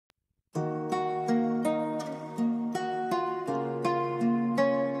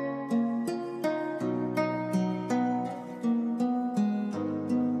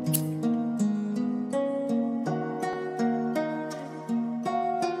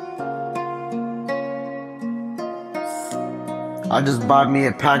I just bought me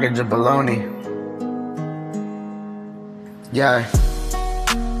a package of bologna. Yeah,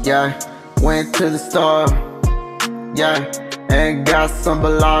 yeah, went to the store. Yeah, and got some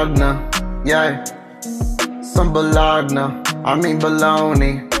bologna. Yeah, some bologna. I mean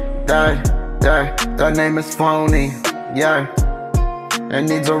bologna. That name is phony. Yeah, it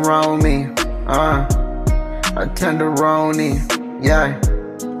needs a romy. A tenderoni. Yeah,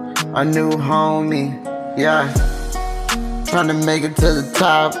 a new homie. Yeah, trying to make it to the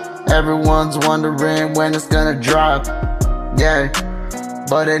top. Everyone's wondering when it's gonna drop. Yeah,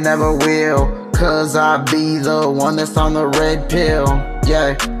 but it never will, 'cause I be the one that's on the red pill.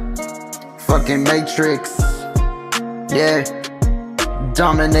 Yeah, fucking Matrix. Yeah,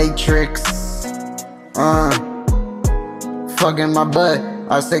 dominatrix. Fucking my butt,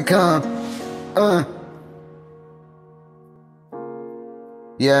 I say come.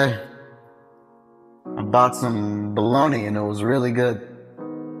 Yeah, I bought some bologna and it was really good.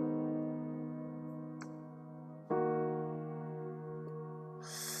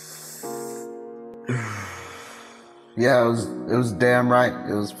 Yeah, it was damn right.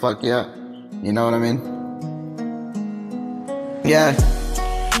 It was fuck yeah. You know what I mean? Yeah.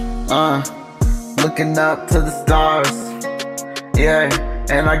 Looking up to the stars. Yeah,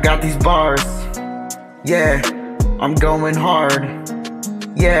 and I got these bars. Yeah, I'm going hard.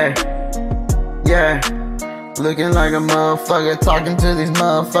 Yeah, yeah. Looking like a motherfucker, talking to these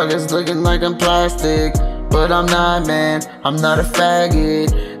motherfuckers, looking like I'm plastic. But I'm not, man, I'm not a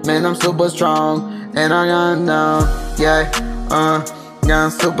faggot. Man, I'm super strong, and I got down. Yeah, yeah,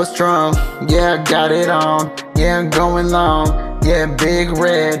 I'm super strong. Yeah, I got it on. Yeah, I'm going long. Yeah, big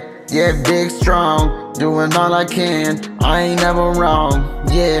red. Yeah, big strong. Doing all I can. I ain't never wrong.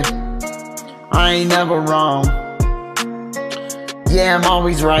 Yeah, I ain't never wrong. Yeah, I'm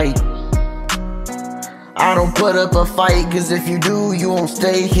always right. I don't put up a fight, 'cause if you do, you won't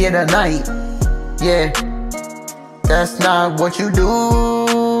stay here tonight. Yeah, that's not what you do.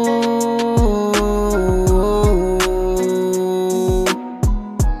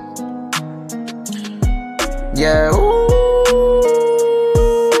 Yeah, ooh.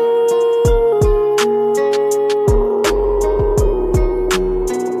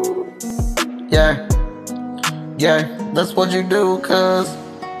 Yeah, yeah, that's what you do, 'cause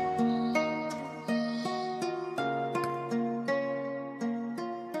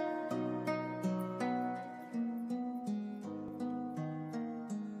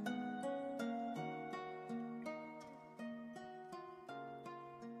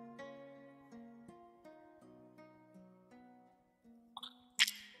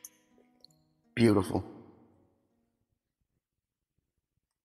beautiful.